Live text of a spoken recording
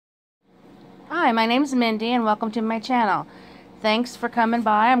Hi, my name's Mindy and welcome to my channel. Thanks for coming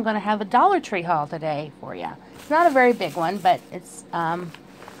by. I'm going to have a Dollar Tree haul today for you. It's not a very big one, but it's a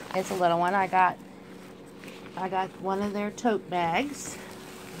little one. I got one of their tote bags.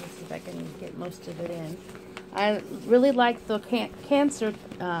 Let's see if I can get most of it in. I really like the cancer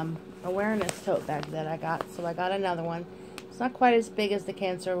awareness tote bag that I got, so I got another one. It's not quite as big as the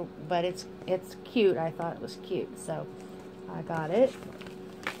cancer, but it's cute. I thought it was cute, so I got it.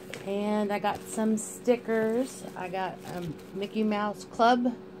 And I got some stickers. I got Mickey Mouse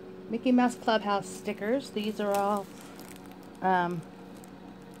Clubhouse stickers. These are all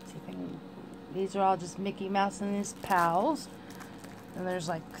these are all just Mickey Mouse and his pals. And there's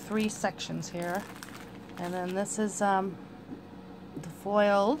like 3 sections here. And then this is the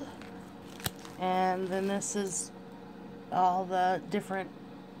foiled. And then this is all the different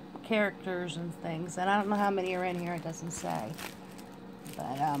characters and things. And I don't know how many are in here, it doesn't say. But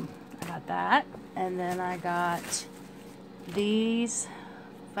I got that, and then I got these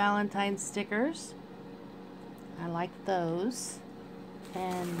Valentine stickers. I like those.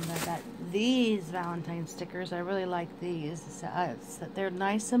 And I got these Valentine stickers. I really like these. They're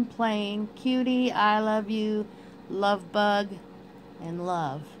nice and plain. Cutie, I love you, love bug, and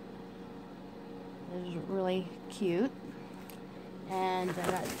love. They're really cute. And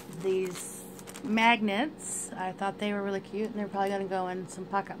I got these magnets. I thought they were really cute, and they're probably going to go in some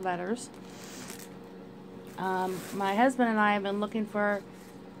pocket letters. My husband and I have been looking for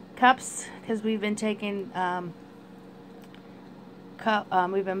cups because we've been taking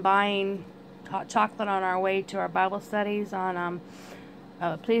we've been buying hot chocolate on our way to our Bible studies on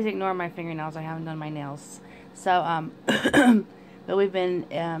please ignore my fingernails, I haven't done my nails. So but we've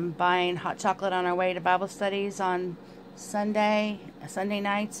been buying hot chocolate on our way to Bible studies on Sunday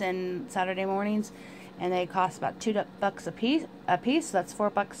nights and Saturday mornings, and they cost about $2 a piece. So that's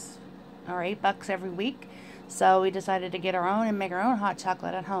 $4 or $8 every week. So we decided to get our own and make our own hot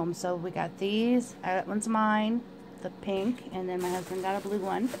chocolate at home. So we got these. That one's mine, the pink, and then my husband got a blue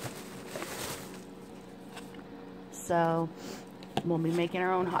one. So we'll be making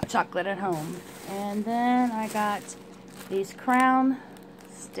our own hot chocolate at home. And then I got these crown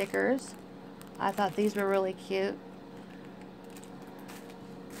stickers. I thought these were really cute.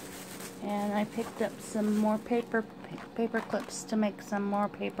 And I picked up some more paper clips to make some more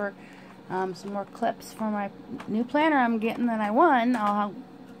paper, some more clips for my new planner I'm getting that I won. I'll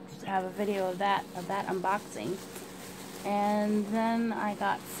have a video of that unboxing. And then I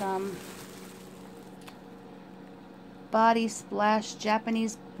got some Body Splash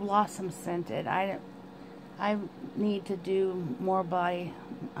Japanese Blossom Scented. I need to do more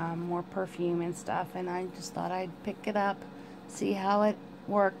more perfume and stuff, and I just thought I'd pick it up, see how it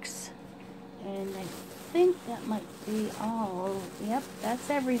works. And I think that might be all. Yep, that's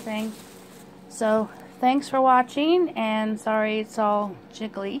everything. So thanks for watching, and sorry it's all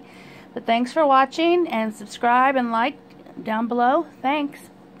jiggly, but thanks for watching, and subscribe and like down below. Thanks.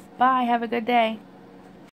 Bye. Have a good day.